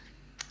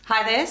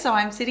Hi there. So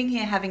I'm sitting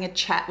here having a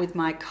chat with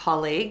my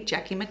colleague,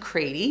 Jackie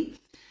McCready.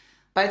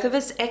 Both of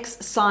us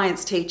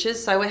ex-science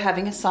teachers, so we're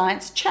having a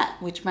science chat,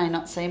 which may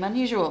not seem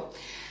unusual.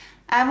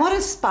 And what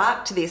has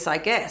sparked this, I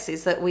guess,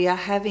 is that we are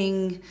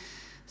having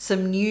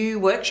some new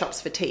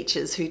workshops for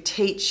teachers who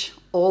teach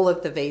all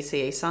of the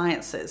VCE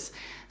sciences.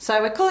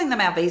 So we're calling them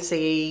our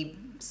VCE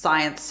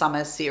Science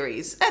Summer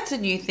Series. That's a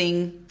new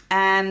thing.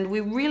 And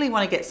we really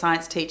want to get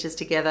science teachers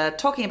together,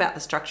 talking about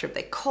the structure of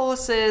their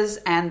courses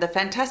and the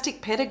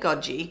fantastic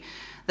pedagogy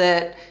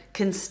that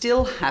can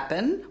still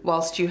happen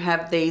whilst you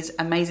have these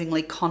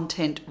amazingly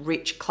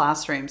content-rich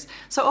classrooms.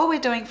 So all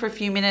we're doing for a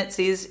few minutes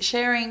is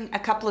sharing a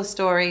couple of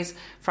stories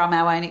from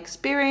our own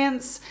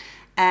experience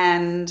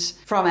and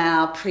from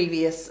our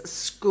previous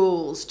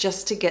schools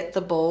just to get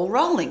the ball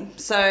rolling.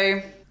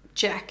 So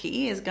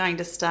Jackie is going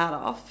to start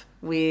off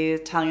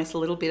with telling us a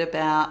little bit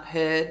about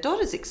her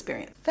daughter's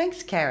experience.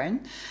 Thanks,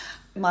 Karen.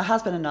 My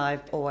husband and I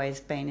have always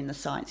been in the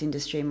science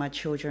industry. My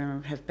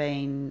children have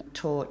been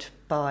taught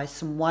by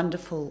some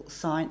wonderful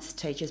science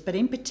teachers, but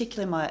in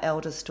particular my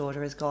eldest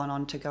daughter has gone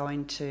on to go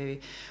into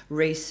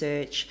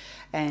research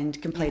and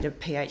complete a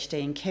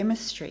PhD in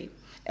chemistry.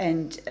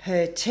 And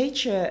her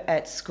teacher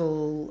at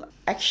school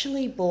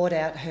actually brought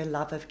out her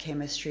love of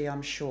chemistry,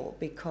 I'm sure,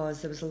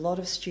 because there was a lot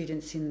of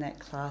students in that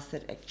class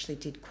that actually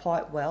did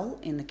quite well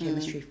in the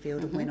chemistry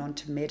field and went on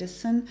to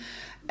medicine.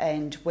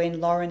 And when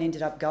Lauren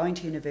ended up going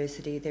to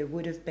university, there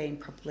would have been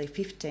probably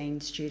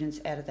 15 students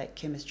out of that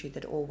chemistry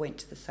that all went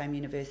to the same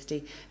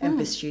university and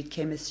pursued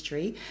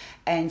chemistry.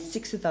 And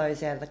 6 of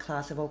those out of the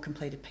class have all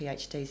completed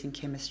PhDs in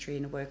chemistry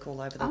and work all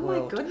over the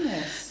world. Oh my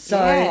goodness. So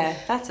yeah,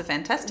 that's a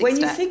fantastic when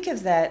stat. you think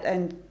of that,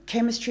 and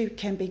chemistry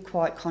can be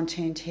quite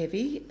content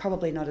heavy,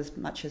 probably not as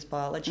much as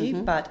biology,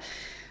 but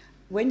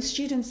when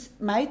students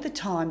made the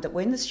time that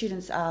when the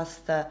students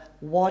asked the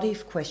what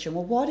if question,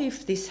 well, what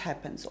if this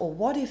happens, or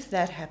what if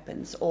that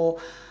happens, or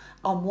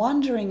I'm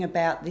wondering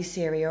about this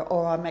area,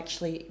 or I'm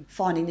actually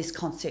finding this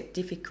concept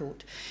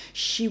difficult,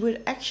 she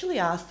would actually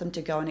ask them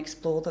to go and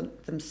explore them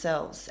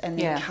themselves and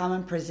then come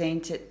and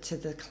present it to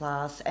the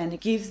class, and it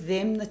gives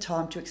them the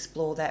time to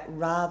explore that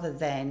rather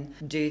than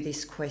do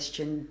this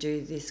question,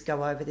 do this,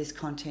 go over this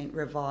content,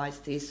 revise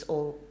this,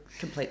 or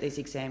complete these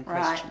exam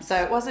questions. Right,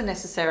 so it wasn't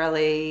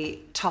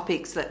necessarily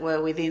topics that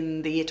were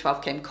within the Year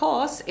 12 Chem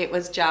course, it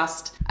was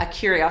just a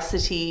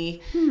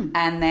curiosity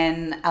and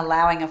then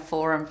allowing a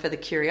forum for the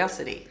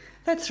curiosity.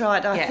 That's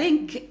right. I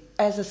think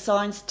as a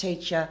science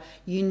teacher,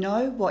 you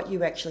know what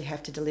you actually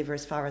have to deliver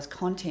as far as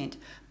content,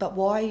 but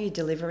why are you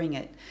delivering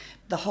it?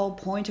 The whole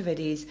point of it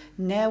is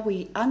now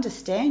we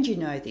understand you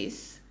know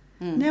this,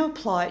 now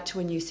apply it to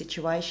a new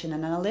situation.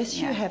 And unless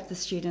you have the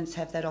students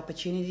have that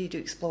opportunity to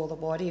explore the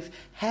what if,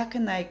 how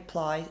can they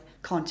apply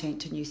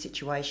content to new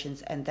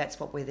situations? And that's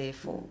what we're there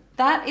for.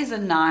 That is a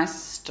nice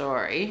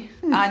story.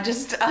 I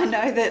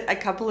know that a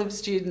couple of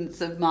students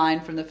of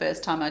mine from the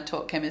first time I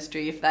taught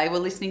chemistry, if they were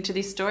listening to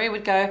this story,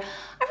 would go,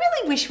 I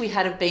really wish we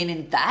had have been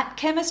in that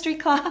chemistry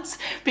class,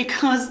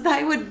 because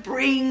they were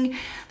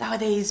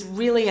these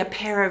really a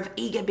pair of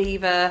eager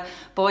beaver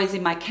boys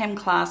in my chem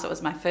class. It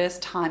was my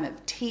first time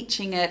of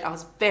teaching it. I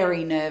was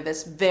very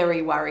nervous,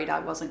 very worried I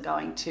wasn't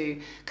going to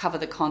cover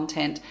the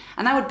content.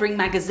 And they would bring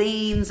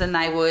magazines and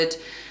they would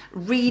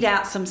read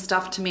out some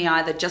stuff to me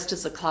either just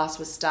as the class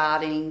was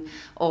starting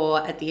or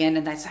at the end,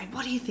 and they'd say,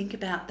 what do you think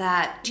about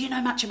that? Do you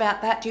know much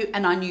about that?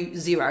 And I knew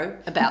zero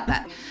about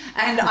that.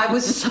 And I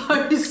was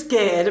so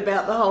scared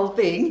about the whole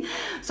thing.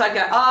 So I'd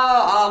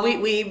go,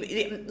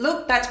 we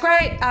look, that's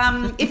great.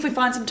 If we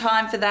find some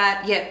time for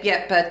that,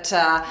 but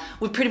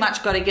we've pretty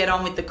much got to get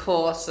on with the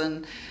course.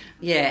 And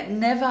yeah,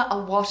 never a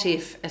what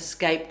if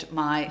escaped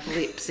my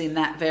lips in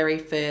that very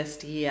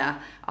first year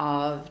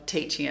of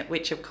teaching it,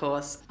 which of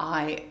course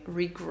I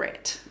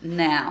regret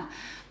now.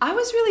 I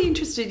was really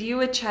interested, you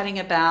were chatting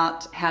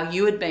about how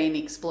you had been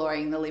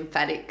exploring the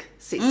lymphatic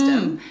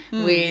system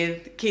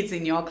with kids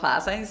in your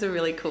class. I think it's a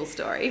really cool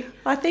story.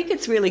 I think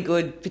it's really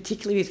good,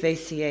 particularly with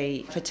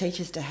VCE, for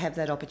teachers to have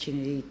that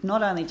opportunity,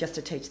 not only just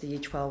to teach the Year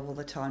 12 all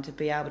the time, to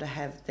be able to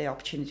have the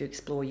opportunity to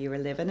explore Year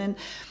 11. And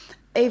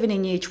even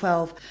in Year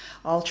 12,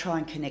 I'll try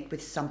and connect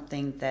with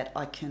something that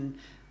I can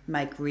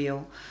make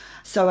real.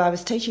 So I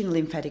was teaching the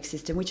lymphatic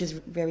system, which is a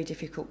very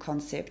difficult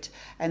concept,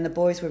 and the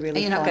boys were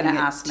really finding it. You're not going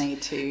to ask me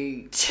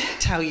to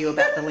tell you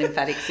about the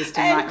lymphatic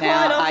system right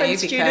now, are you?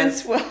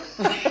 Students will.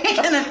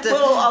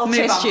 I'll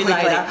test you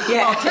later.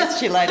 Yeah, I'll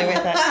test you later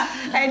with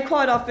that. And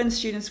quite often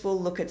students will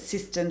look at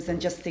systems and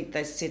just think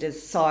they sit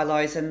as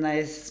silos and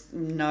there's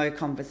no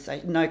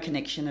conversation, no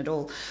connection at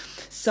all.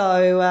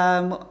 So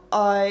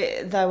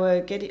I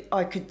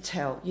could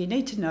tell, you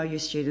need to know your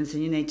students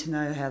and you need to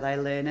know how they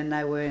learn, and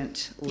they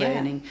weren't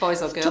learning.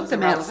 Boys or girls. Took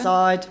them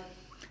outside,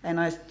 and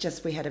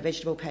we had a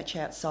vegetable patch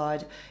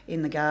outside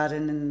in the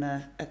garden and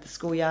at the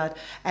schoolyard,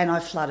 and I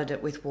flooded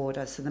it with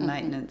water, so the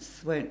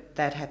maintenance weren't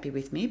that happy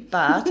with me,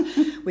 but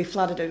we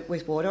flooded it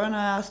with water, and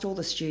I asked all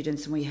the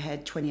students, and we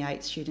had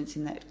 28 students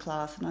in that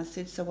class, and I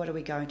said, so what are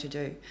we going to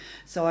do?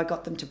 So I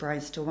got them to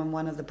brainstorm, and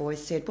one of the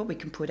boys said, well, we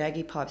can put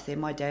Aggie pipes there.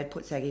 My dad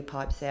puts Aggie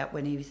pipes out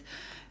when he's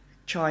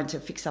trying to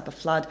fix up a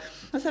flood.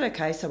 I said,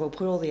 okay, so we'll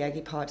put all the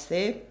Aggie pipes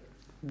there.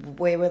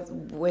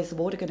 Where's the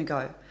water going to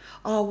go?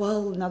 Oh,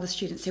 well, another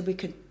student said we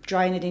could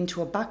drain it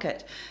into a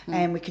bucket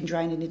and we can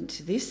drain it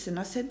into this. And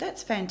I said,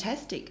 that's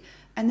fantastic.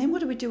 And then what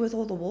do we do with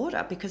all the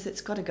water? Because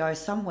it's got to go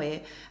somewhere.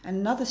 And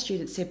another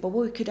student said, well,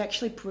 we could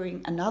actually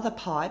bring another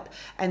pipe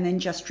and then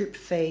just drip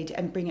feed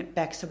and bring it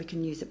back so we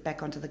can use it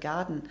back onto the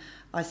garden.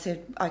 I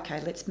said, okay,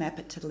 let's map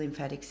it to the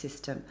lymphatic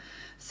system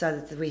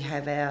so that we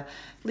have our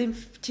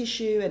lymph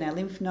tissue and our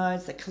lymph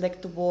nodes that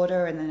collect the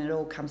water, and then it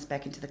all comes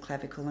back into the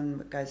clavicle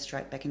and goes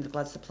straight back into the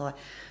blood supply.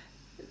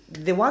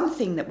 The one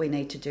thing that we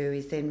need to do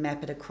is then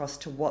map it across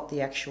to what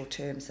the actual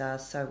terms are,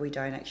 so we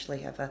don't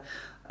actually have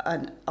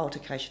an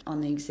altercation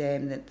on the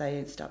exam that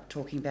they start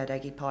talking about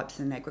Aggie pipes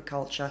and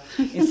agriculture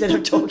instead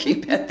of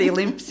talking about their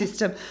lymph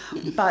system.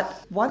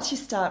 But once you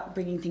start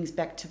bringing things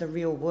back to the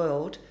real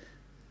world,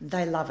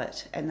 they love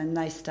it, and then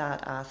they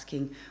start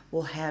asking,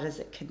 well, how does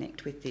it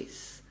connect with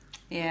this?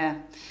 Yeah,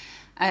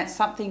 and it's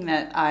something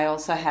that I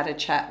also had a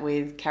chat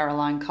with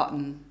Caroline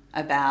Cotton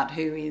about,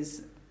 who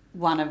is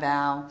one of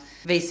our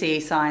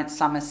VCE Science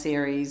Summer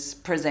Series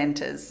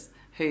presenters,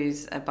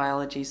 who's a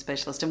biology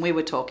specialist, and we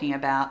were talking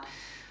about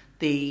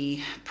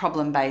the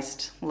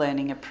problem-based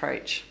learning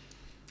approach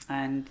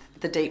and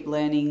the deep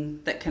learning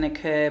that can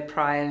occur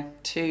prior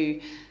to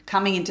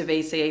coming into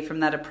VCE from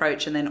that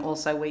approach, and then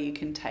also where you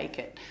can take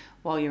it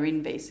while you're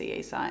in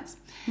VCE Science.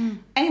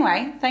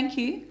 Anyway, thank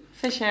you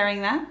for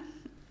sharing that.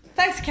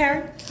 Thanks,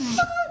 Karen.